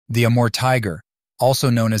The Amur tiger, also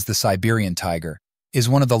known as the Siberian tiger, is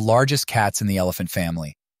one of the largest cats in the elephant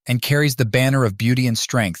family and carries the banner of beauty and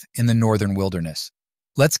strength in the northern wilderness.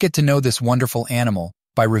 Let's get to know this wonderful animal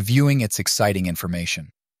by reviewing its exciting information.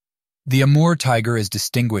 The Amur tiger is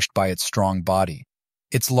distinguished by its strong body.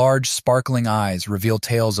 Its large, sparkling eyes reveal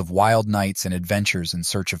tales of wild nights and adventures in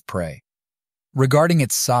search of prey. Regarding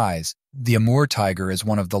its size, the Amur tiger is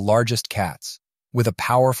one of the largest cats, with a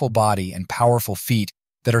powerful body and powerful feet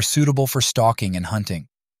that are suitable for stalking and hunting.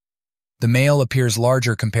 The male appears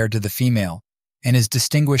larger compared to the female and is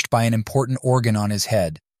distinguished by an important organ on his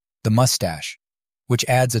head, the mustache, which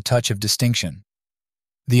adds a touch of distinction.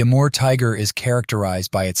 The Amur tiger is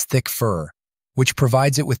characterized by its thick fur, which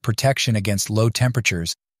provides it with protection against low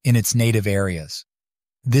temperatures in its native areas.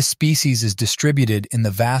 This species is distributed in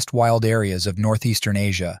the vast wild areas of northeastern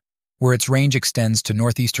Asia, where its range extends to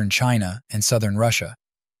northeastern China and southern Russia.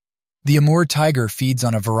 The Amur tiger feeds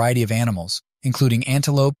on a variety of animals, including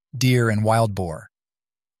antelope, deer, and wild boar.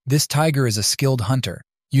 This tiger is a skilled hunter,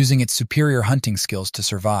 using its superior hunting skills to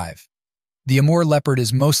survive. The Amur leopard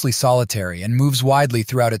is mostly solitary and moves widely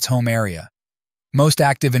throughout its home area. Most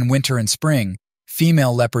active in winter and spring,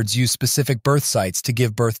 female leopards use specific birth sites to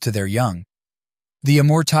give birth to their young. The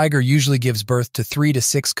Amur tiger usually gives birth to 3 to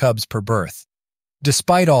 6 cubs per birth.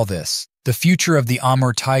 Despite all this, the future of the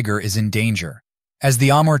Amur tiger is in danger, as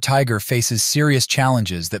the Amur tiger faces serious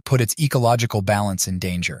challenges that put its ecological balance in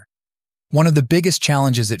danger. One of the biggest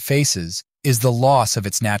challenges it faces is the loss of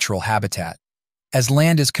its natural habitat, as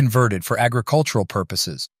land is converted for agricultural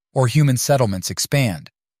purposes or human settlements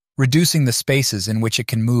expand, reducing the spaces in which it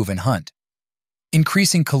can move and hunt.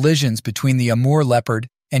 Increasing collisions between the Amur leopard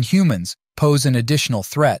and humans pose an additional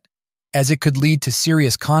threat, as it could lead to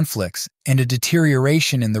serious conflicts and a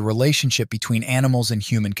deterioration in the relationship between animals and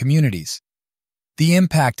human communities. The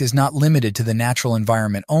impact is not limited to the natural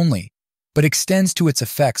environment only, but extends to its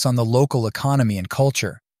effects on the local economy and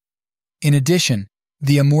culture. In addition,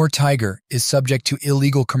 the Amur tiger is subject to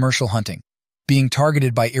illegal commercial hunting, being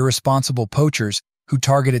targeted by irresponsible poachers who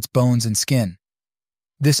target its bones and skin.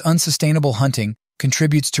 This unsustainable hunting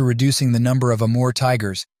contributes to reducing the number of Amur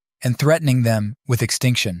tigers and threatening them with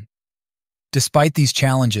extinction. Despite these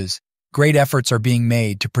challenges, great efforts are being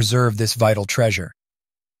made to preserve this vital treasure.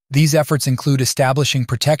 These efforts include establishing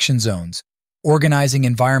protection zones, organizing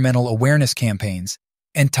environmental awareness campaigns,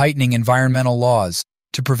 and tightening environmental laws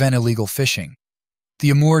to prevent illegal fishing. The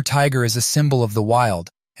Amur tiger is a symbol of the wild,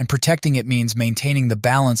 and protecting it means maintaining the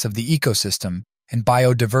balance of the ecosystem and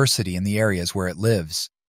biodiversity in the areas where it lives.